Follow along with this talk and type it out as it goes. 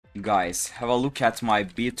Guys, have a look at my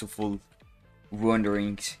beautiful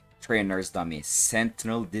wandering trainer's dummy,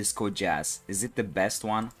 Sentinel Disco Jazz. Is it the best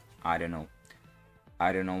one? I don't know.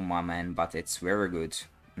 I don't know, my man, but it's very good.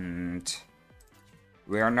 And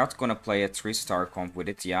we are not gonna play a 3-star comp with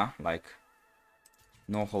it, yeah? Like,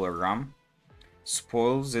 no hologram.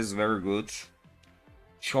 Spoils is very good.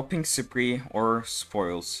 Shopping spree or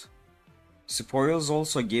spoils. Spoils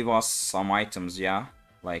also give us some items, yeah?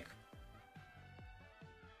 Like,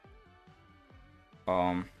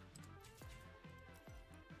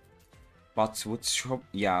 but with shop,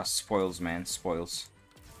 yeah, spoils, man, spoils.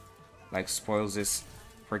 Like, spoils is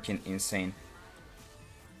freaking insane.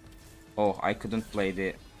 Oh, I couldn't play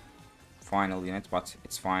the final unit, but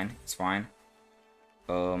it's fine, it's fine.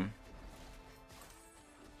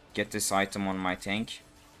 Get this item on my tank.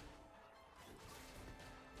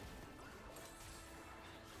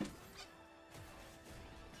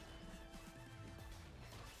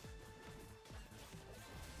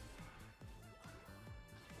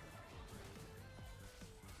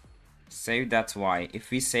 Save that Y.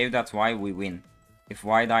 If we save that Y, we win. If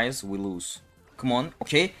Y dies, we lose. Come on,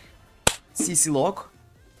 okay. CC lock.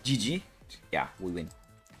 GG. Yeah, we win.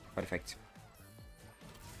 Perfect.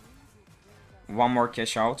 One more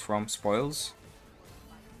cash out from Spoils.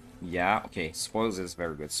 Yeah, okay. Spoils is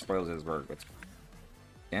very good. Spoils is very good.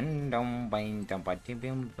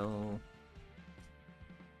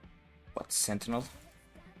 What, Sentinel?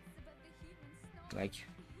 Like,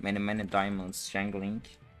 many diamonds jangling.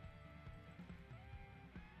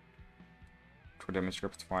 True Damage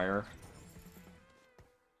Fire.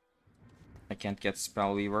 I can't get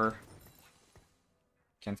Spellweaver.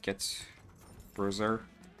 Can't get Bruiser.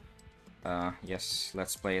 Yes,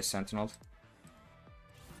 let's play a Sentinel.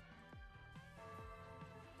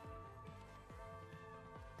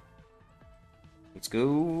 Let's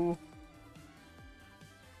go.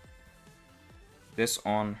 This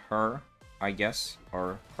on her, I guess.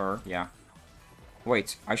 Or her, yeah.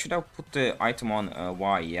 Wait, I should have put the item on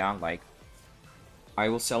Y, yeah? Like, I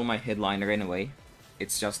will sell my headliner anyway.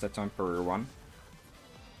 It's just a temporary one.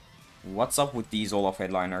 What's up with these Olaf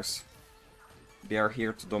headliners? They are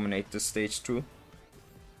here to dominate the stage too.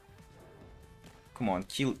 Come on,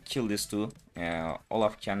 kill this too.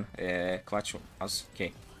 Olaf can clutch us.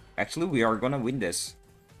 Okay. Actually, we are gonna win this.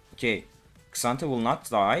 Okay. Xante will not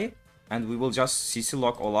die. And we will just CC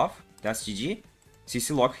lock Olaf. That's GG.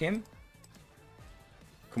 CC lock him.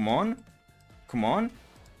 Come on. Come on.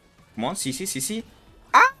 Come on, CC.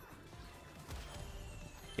 Ah!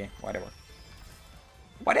 Okay, whatever.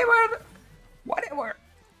 Whatever.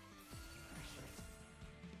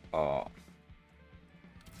 Oh.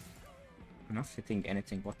 I'm not hitting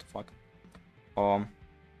anything, what the fuck?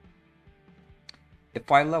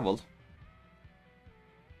 If I level,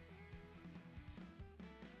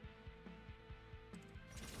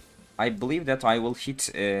 I believe that I will hit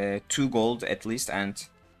 2 gold at least, and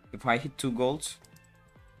if I hit 2 gold,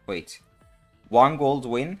 wait, 1 gold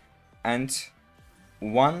win, and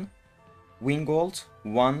 1 win gold,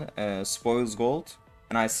 1 spoils gold,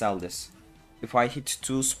 and I sell this. If I hit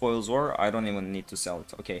 2 spoils war, I don't even need to sell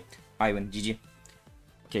it. Okay, I win, GG.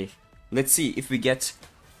 Okay, let's see if we get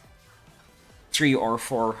 3 or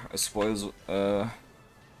 4 spoils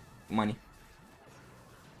money.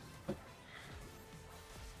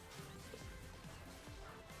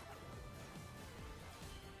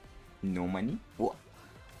 No money? What?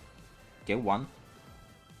 Okay, 1.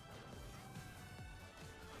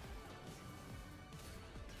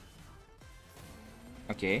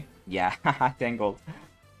 Okay, yeah, 10 gold.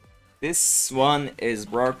 This one is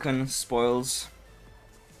broken, spoils.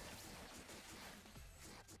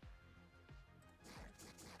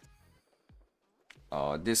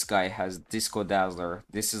 Oh, this guy has Disco Dazzler.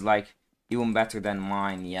 This is like even better than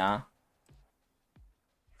mine, yeah?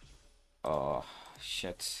 Oh,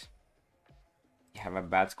 shit. You have a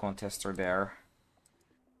bad contester there.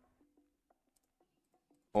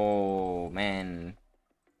 Oh, man.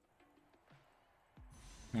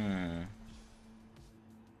 The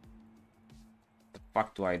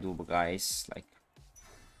fuck do I do, guys? Like,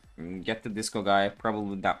 get the Disco guy.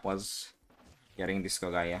 Probably that was getting Disco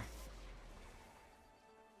guy, yeah.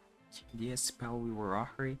 Yes, Spellweaver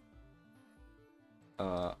Ahri.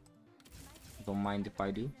 Don't mind if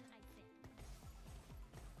I do.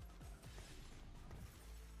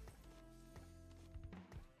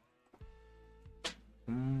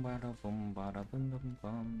 Bada boom, bada boom, boom,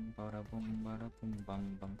 bum, bada boom, bada boom,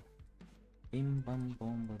 bum, bum. Bim bum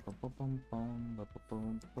bum, ba ba bum bum, ba ba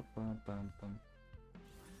bum, ba ba bum bum.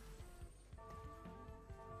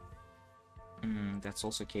 That's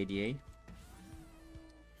also KDA.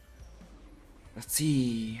 Let's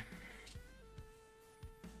see.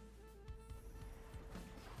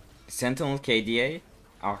 Sentinel KDA.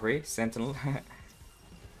 Ahri, Sentinel.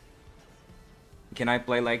 Can I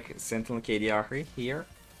play like Sentinel KDA Ahri here?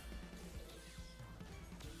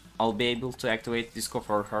 I'll be able to activate Disco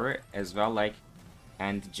for her as well, like,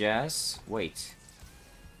 and Jazz. Wait.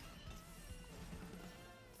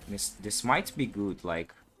 This might be good,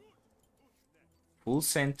 like full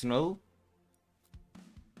Sentinel,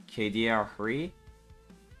 KDA Ahri,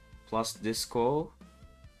 plus Disco,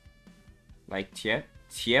 like TF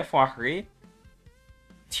Ahri,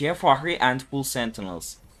 and full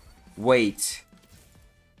Sentinels. Wait.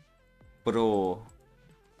 Bro.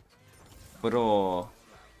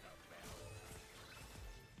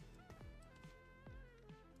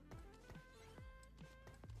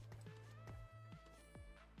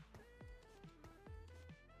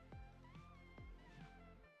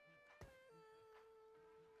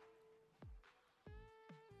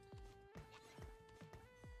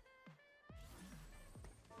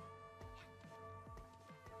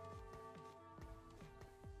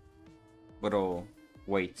 Bro,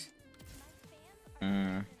 wait.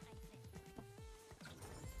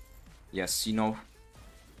 Yes, you know,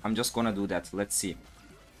 I'm just gonna do that. Let's see.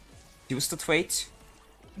 Twisted Fate,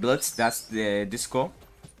 Blitz, that's the Disco.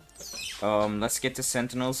 Let's get the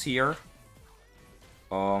Sentinels here.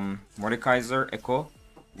 Mordekaiser, Echo.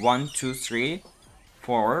 1, 2, 3,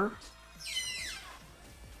 4.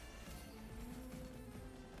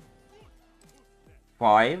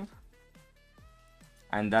 5.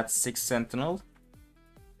 And that's 6 Sentinel.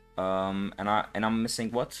 And I'm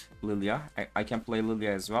missing what? Lilia. I can play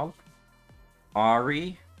Lilia as well.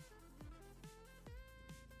 Ahri.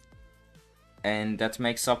 And that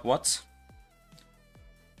makes up what?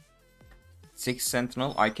 6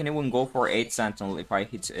 Sentinel. I can even go for 8 Sentinel if I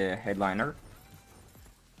hit a headliner.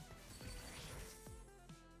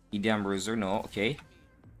 EDM Bruiser, no, okay.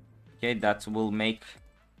 Okay, that will make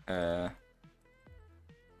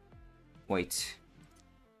wait.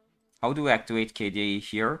 How do we activate KDA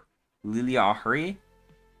here? Lilia Ahri.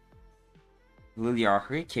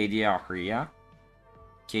 KDA Ahri, yeah.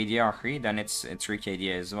 KDA Ahri, then it's 3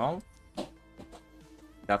 KDA as well.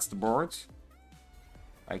 That's the board.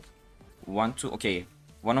 Like 1, 2, okay.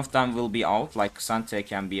 One of them will be out, like Sante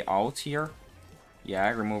can be out here. Yeah,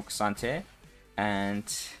 remove Sante.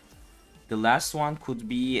 And the last one could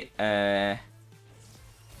be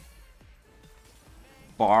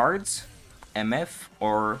Bard, MF,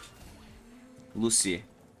 or Lucy.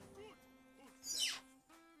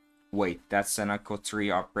 Wait, that's an Echo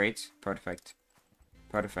 3 upgrade. Perfect.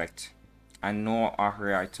 Perfect. And no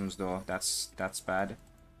Ahri items though. That's bad.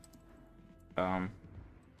 But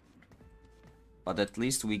at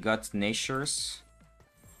least we got Nashers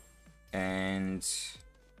and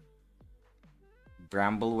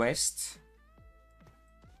Bramble West.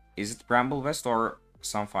 Is it Bramble West or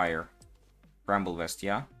Sunfire? Bramble West,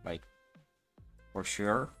 yeah, like for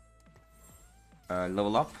sure.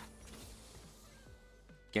 Level up.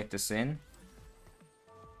 Get this in.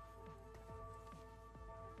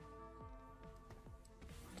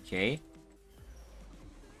 Okay.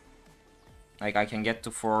 Like I can get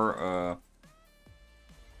to 4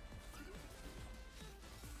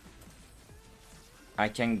 I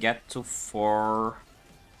can get to 4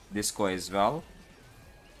 Disco as well.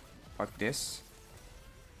 Fuck this.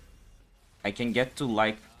 I can get to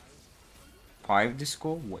like 5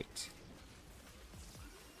 Disco. Wait.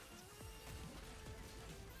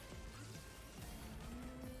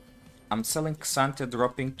 I'm selling Xante,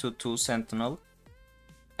 dropping to 2 Sentinel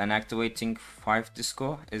and activating 5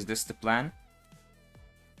 Disco. Is this the plan?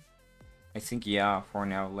 I think yeah, for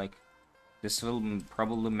now. Like this will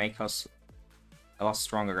probably make us a lot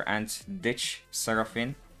stronger. And ditch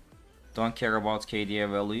Seraphine. Don't care about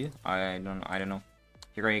KDA value. I don't know.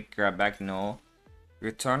 Here I grab back, no.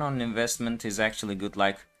 Return on investment is actually good.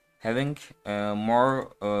 Like having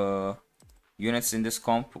more units in this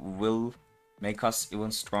comp will make us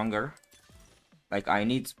even stronger. Like I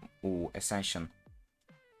need Ascension.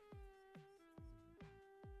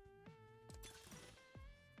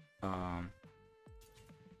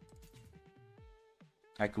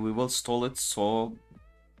 Like we will stall it, so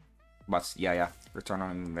but yeah, return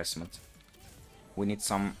on investment. We need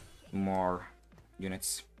some more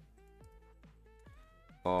units.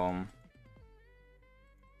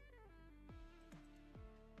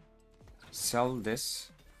 Sell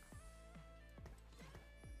this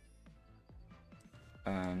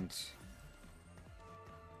and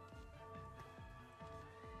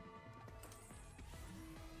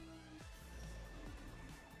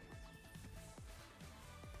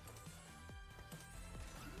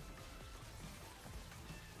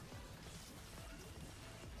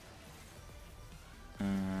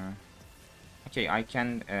Okay, I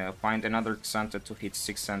can find another center to hit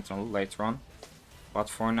 6 Sentinel later on. But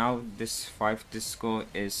for now, this 5 disco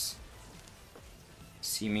is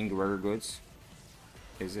seeming very good.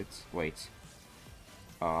 Is it? Wait.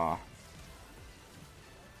 Why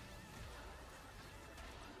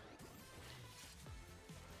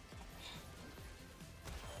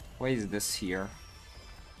is this here?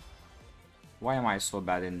 Why am I so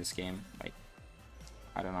bad in this game? Like,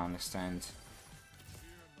 I don't understand.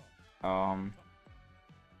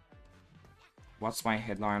 What's my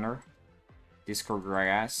headliner? Disco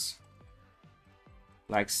Grass.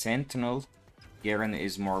 Like Sentinel, Garen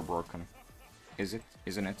is more broken. Is it?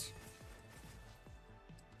 Isn't it?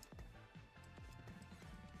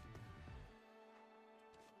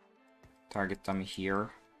 Target dummy here.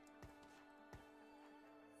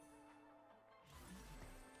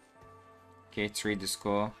 Okay, 3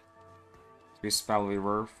 disco. 3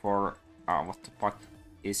 Spellweaver for... what the fuck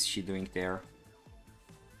is she doing there?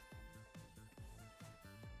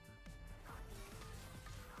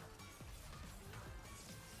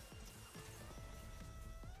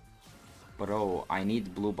 Bro, I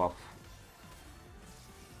need blue buff.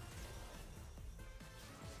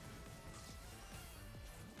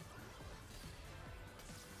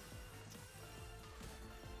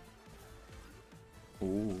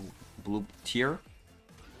 Ooh, blue tier.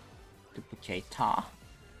 Duplicator.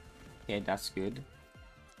 Okay, that's good.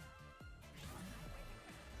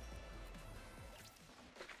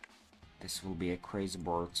 This will be a crazy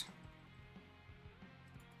board.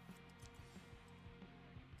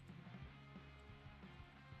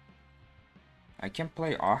 I can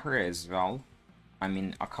play Ahri as well. I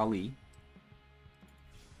mean Akali.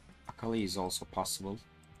 Akali is also possible.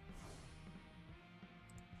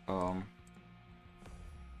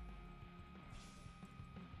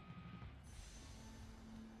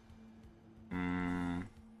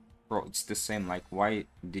 Bro, it's the same. Like, why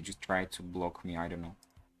did you try to block me? I don't know.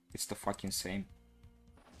 It's the fucking same.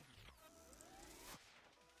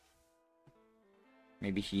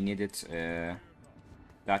 Maybe he needed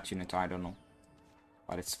that unit, I don't know.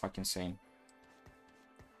 But it's fucking same.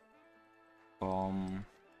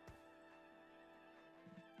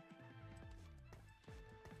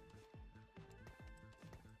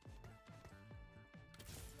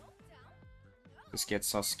 This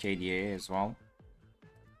gets us KDA as well.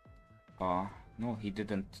 No, he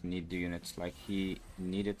didn't need the units. Like, he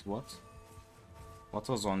needed what? What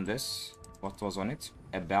was on this? What was on it?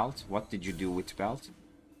 A belt? What did you do with belt?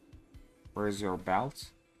 Where is your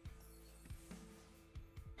belt?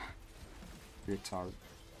 Retard.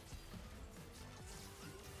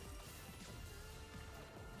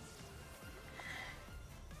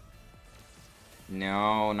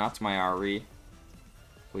 No, not my Ahri.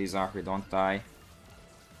 Please, Ahri, don't die.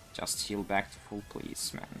 Just heal back to full,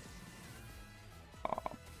 please, man.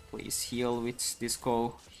 Please heal with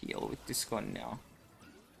disco. Heal with disco. No.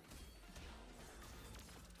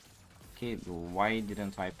 Okay, why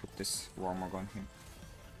didn't I put this warmog on him?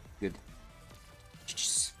 Good.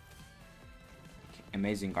 Okay,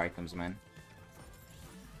 amazing items, man.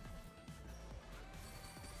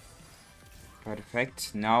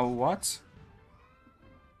 Perfect. Now what?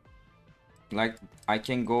 Like, I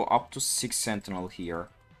can go up to 6 Sentinel here.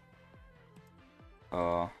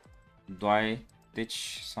 Do I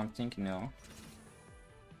ditch something? No.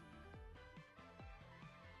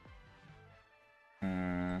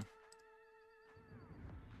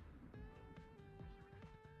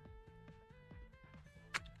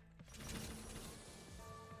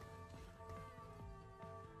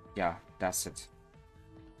 Yeah, that's it.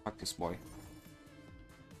 Fuck this boy.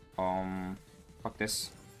 Fuck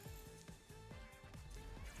this.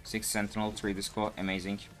 6 Sentinel, 3 disco,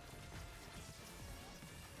 amazing.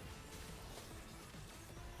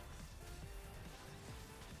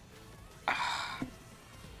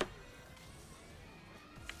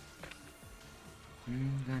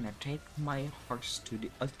 I'm gonna take my horse to the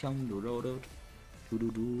ultimate road.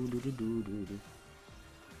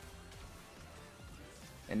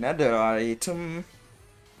 Another item.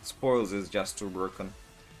 Spoils is just too broken.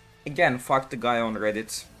 Again, fuck the guy on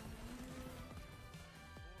Reddit.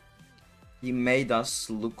 He made us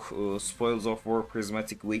look Spoils of War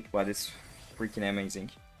Prismatic weak, but it's freaking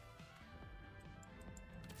amazing.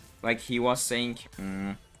 Like, he was saying,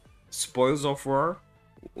 Spoils of War,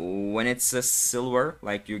 when it's a silver,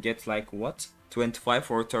 like, you get like what?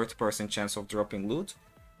 25 or 30% chance of dropping loot.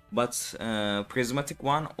 But Prismatic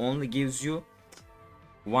one only gives you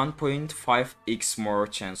 1.5x more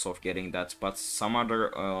chance of getting that. But some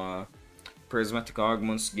other Prismatic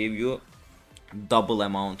arguments give you double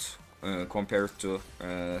amount compared to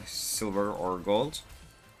silver or gold.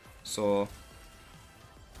 So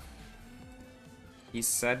He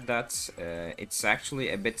said that it's actually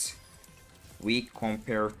a bit weak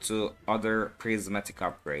compared to other prismatic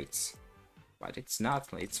upgrades. But it's not,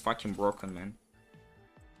 it's fucking broken, man.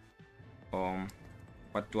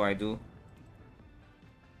 What do I do?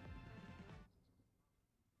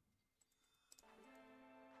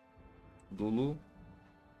 Lulu?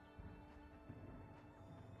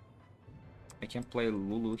 I can play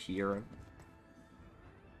Lulu here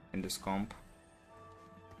in this comp.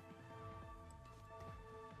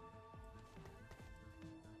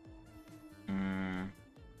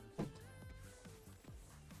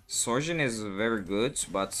 Sojin is very good,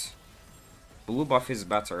 but blue buff is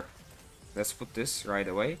better. Let's put this right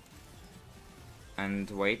away. And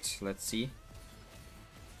wait, let's see.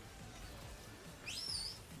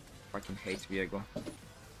 Fucking hate Viego.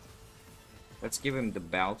 Let's give him the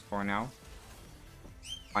belt for now.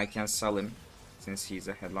 I can sell him since he's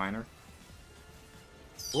a headliner.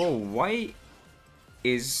 Whoa, why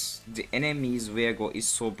is the enemy's Viego is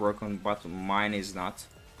so broken but mine is not?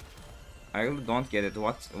 I really don't get it.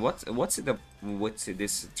 What's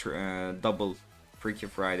this double Freaky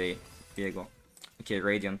Friday Viego? Okay,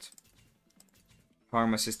 Radiant.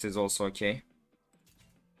 Harm assist is also okay.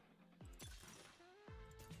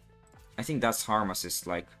 I think that's harm assist,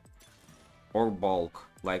 like, or bulk.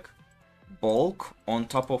 Like, bulk on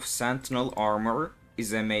top of Sentinel armor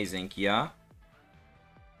is amazing. Yeah.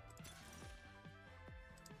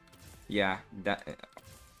 Yeah, that.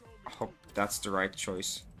 I hope that's the right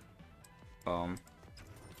choice. Try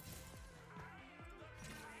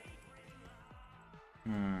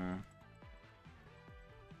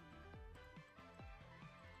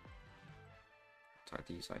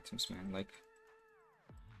these items, man. Like,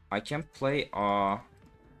 I can play.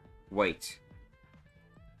 Wait.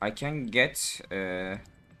 I can get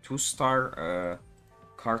 2-star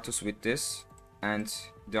Karthus with this, and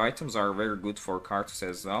the items are very good for Karthus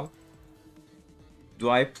as well. Do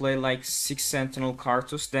I play like 6 Sentinel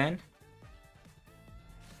Karthus then?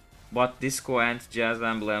 But Disco and Jazz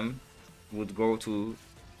Emblem would go to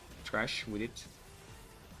trash with it.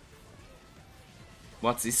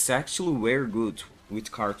 But it's actually very good with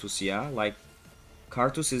Karthus, yeah? Like,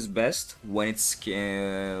 Karthus is best when it's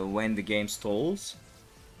when the game stalls.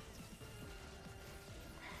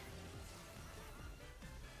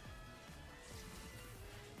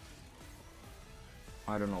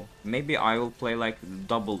 I don't know. Maybe I will play like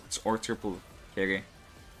double or triple carry.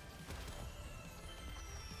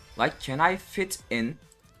 Like, can I fit in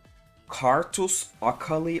Karthus,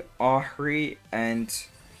 Akali, Ahri, and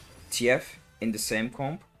TF in the same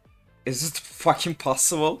comp? Is it fucking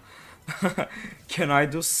possible? Can I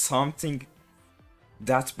do something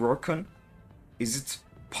that broken? Is it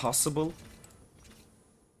possible?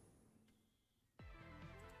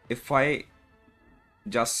 If I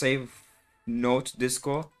just save no to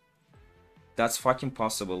Disco, that's fucking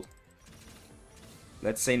possible.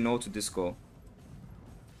 Let's say no to Disco.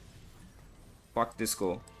 Fuck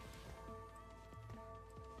Disco.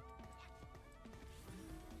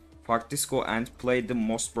 Fuck Disco and play the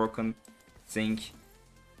most broken thing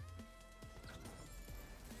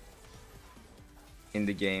in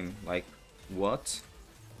the game. Like, what?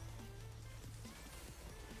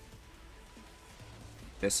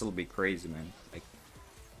 This'll be crazy, man. Like,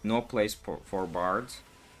 no place for Bard.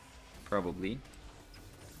 Probably.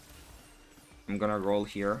 I'm gonna roll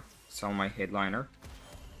here. Sell my headliner.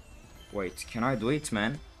 Wait, can I do it,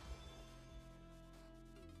 man?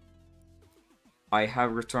 I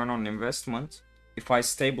have return on investment. If I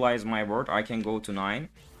stabilize my board, I can go to 9.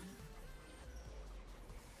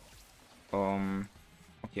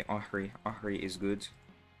 Okay, Ahri is good.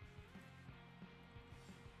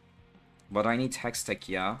 But I need Hextech,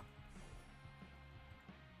 yeah.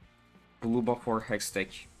 Blue buff or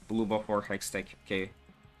Hextech. Blue buff or Hextech. Okay,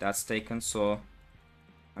 that's taken, so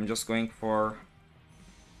I'm just going for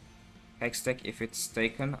Hextech. If it's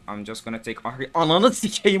taken, I'm just gonna take Ahri. Ananı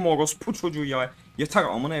sikeyim orospu çocuğu ya. Yeter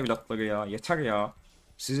amına evlatları ya. Yeter ya.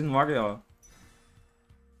 Sizin var ya.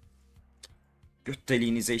 Göt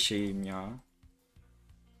deliğinize şeyim ya.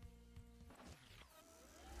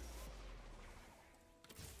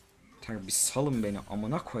 Yeter, bir salın beni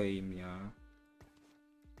amına koyayım ya.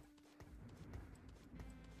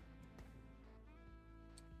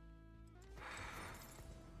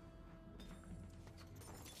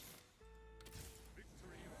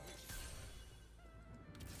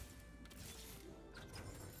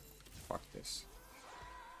 Fuck this.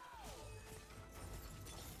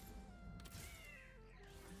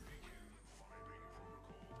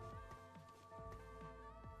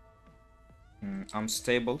 I'm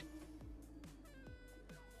stable.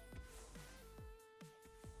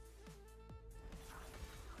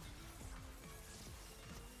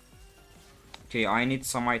 Okay, I need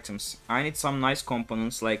some items. I need some nice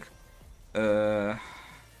components, like I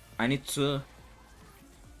need to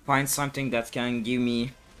find something that can give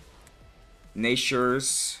me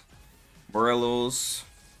Natures, Borrelos.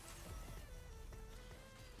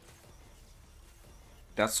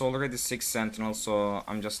 That's already 6 Sentinel, so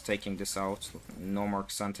I'm just taking this out. No more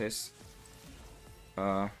Xantes.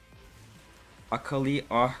 Akali,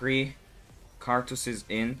 Ahri, Karthus is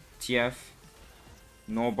in. TF,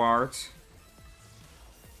 no Bard.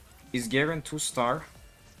 Is Garen 2-star?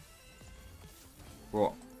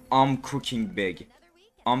 Bro, I'm cooking big.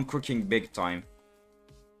 I'm cooking big time.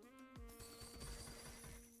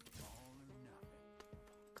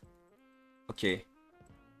 Okay.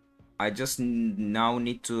 I just now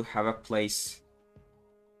need to have a place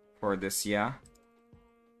for this, yeah?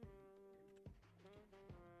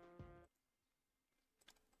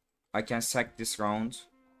 I can sack this round,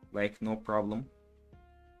 like, no problem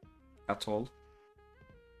at all.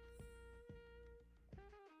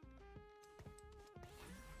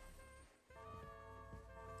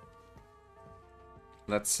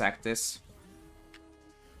 Let's sack this.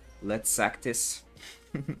 Let's sack this.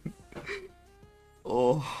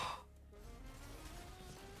 Oh.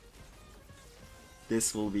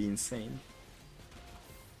 This will be insane.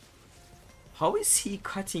 How is he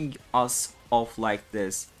cutting us off like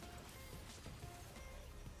this?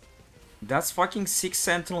 That's fucking 6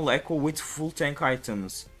 Sentinel Echo with full tank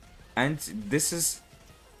items. And this is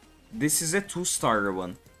a 2-star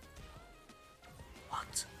one.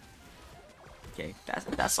 What? Okay,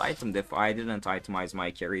 that's item diff. I didn't itemize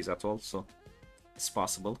my carries at all, so it's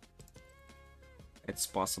possible. It's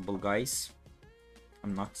possible, guys.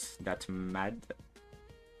 I'm not that mad.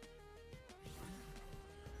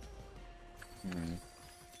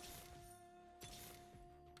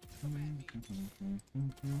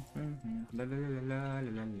 La la la la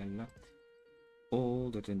la la la. Oh,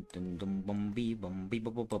 the dun dun dum bum bee bum bee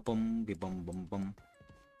bum bum bum bee bum bum bum.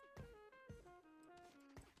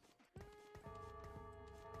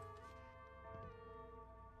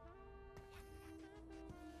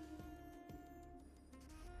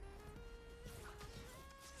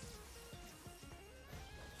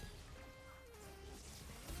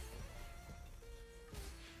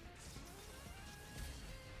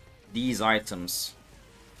 These items.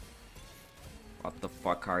 What the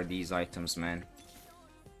fuck are these items, man?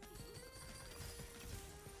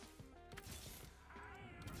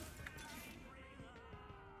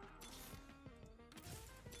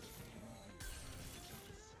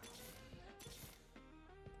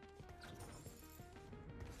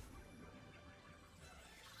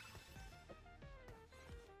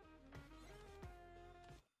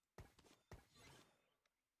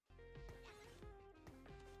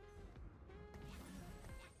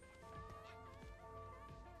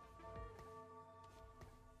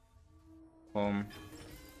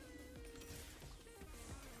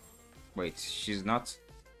 Wait, she's not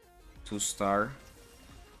 2-star.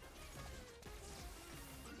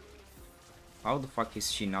 How the fuck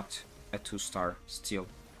is she not a 2-star still?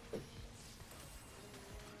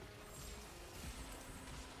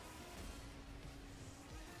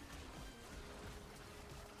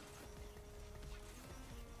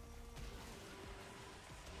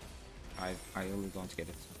 I really don't get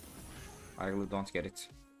it. I really don't get it.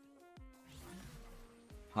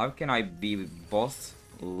 How can I be both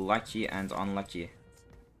lucky and unlucky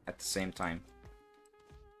at the same time?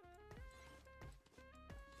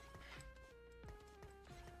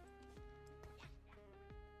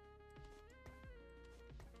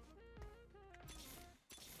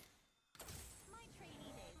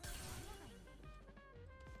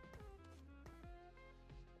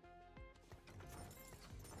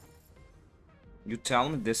 You tell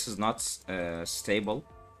me this is not stable.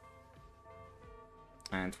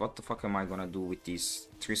 And what the fuck am I gonna do with these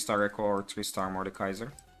 3-star Echo or 3-star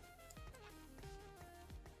Mordekaiser?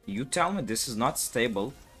 You tell me this is not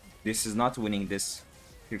stable. This is not winning this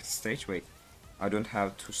 5th stage. Wait, I don't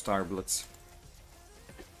have 2-star Blitz.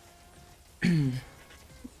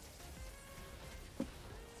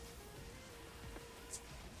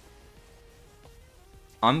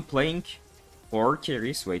 I'm playing 4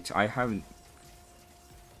 carries. Wait, I have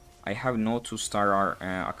no 2-star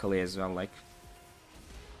Akali as well, like.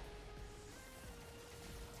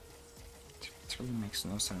 It really makes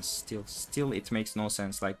no sense. Still it makes no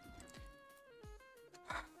sense, like.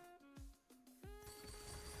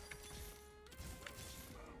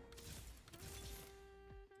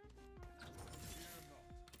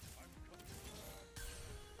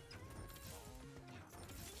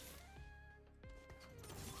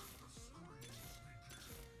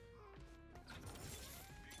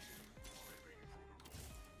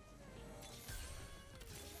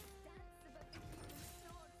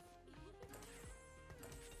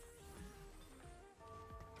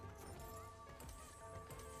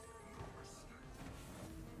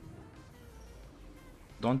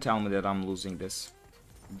 Don't tell me that I'm losing this.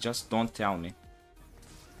 Just don't tell me.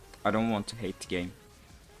 I don't want to hate the game.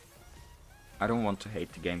 I don't want to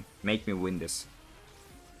hate the game. Make me win this.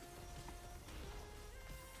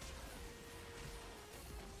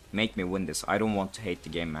 Make me win this. I don't want to hate the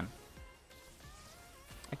game, man.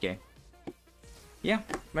 Okay. Yeah,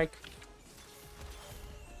 like...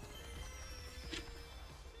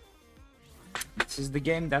 this is the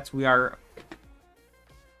game that we are...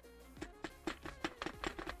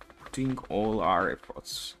 doing all our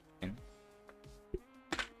efforts in.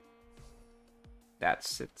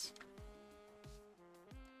 That's it.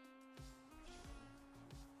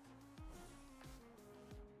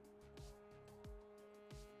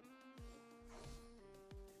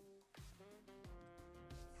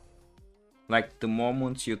 Like, the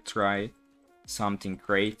moment you try something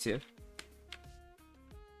creative,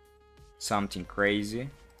 something crazy,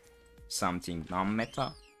 something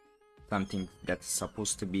non-meta, something that's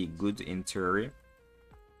supposed to be good in theory,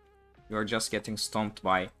 you're just getting stomped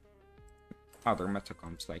by other meta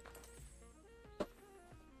comps. Like,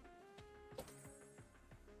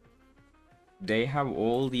 they have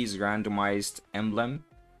all these randomized emblem.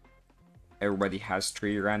 Everybody has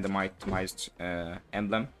 3 randomized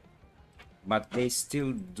emblem, but they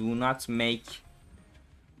still do not make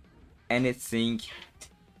anything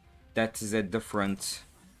that is a different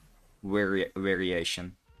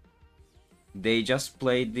variation. They just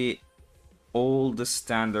play all the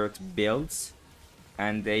standard builds,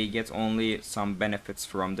 and they get only some benefits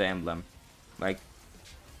from the emblem. Like,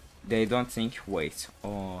 they don't think, wait,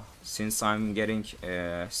 oh, since I'm getting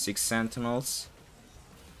 6 sentinels,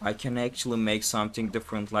 I can actually make something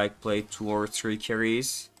different, like play 2 or 3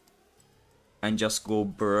 carries and just go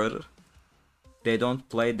bird. They don't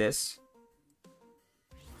play this.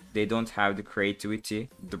 They don't have the creativity,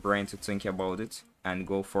 the brain to think about it and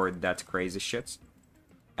go for that crazy shit,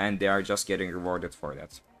 and they are just getting rewarded for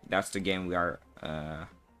that. That's the game we are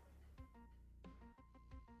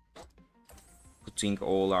putting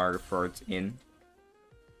all our effort in,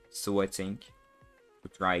 sweating to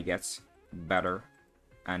try get better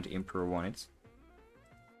and improve on it.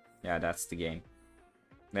 Yeah, that's the game.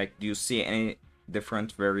 Like, do you see any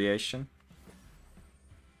different variation?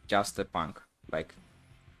 Just a punk. Like,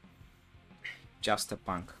 just a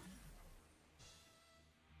punk.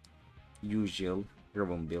 Usual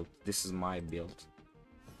Ribbon build. This is my build.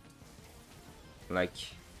 Like,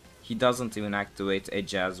 he doesn't even activate a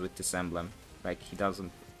jazz with this emblem. Like, he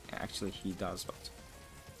doesn't. Actually, he does, but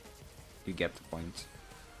you get the point.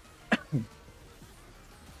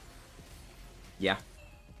 Yeah.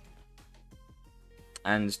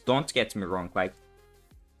 And don't get me wrong, like,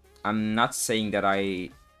 I'm not saying that I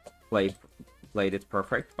played it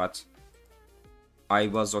perfect, but I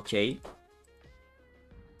was okay.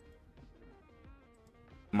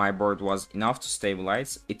 My board was enough to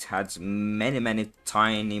stabilize. It had many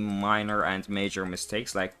tiny minor and major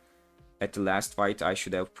mistakes. Like, at the last fight, I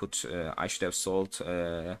should have put I should have sold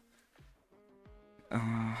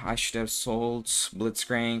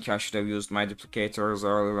Blitzcrank. I should have used my duplicators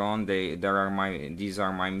earlier on. These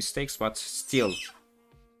are my mistakes, but still,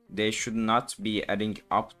 they should not be adding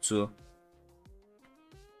up to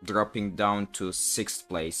dropping down to 6th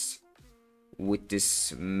place with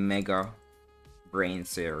this mega brain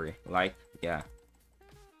theory. Like, yeah,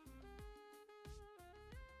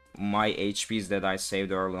 my HPs that I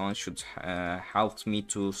saved early on should help me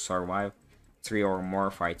to survive 3 or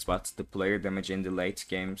more fights, but the player damage in the late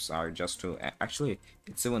games are just too... Actually,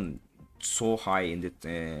 it's even so high in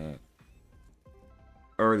the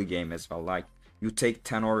early game as well. Like, you take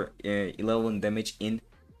 10 or 11 damage in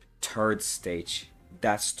 3rd stage.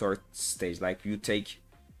 That's 3rd stage. Like, you take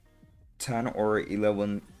 10 or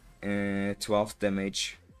 11 12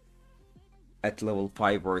 damage at level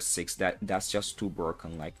 5 or 6. That's just too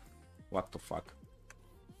broken. Like, what the fuck.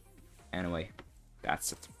 Anyway,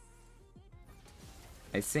 that's it.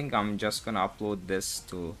 I think I'm just gonna upload this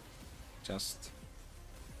to just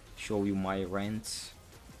show you my rant,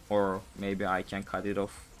 or maybe I can cut it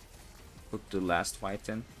off, put the last fight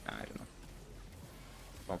in. I don't know.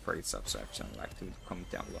 Don't forget to subscribe, channel, like,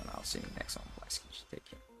 comment down below, and I'll see you next one. Take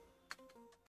care.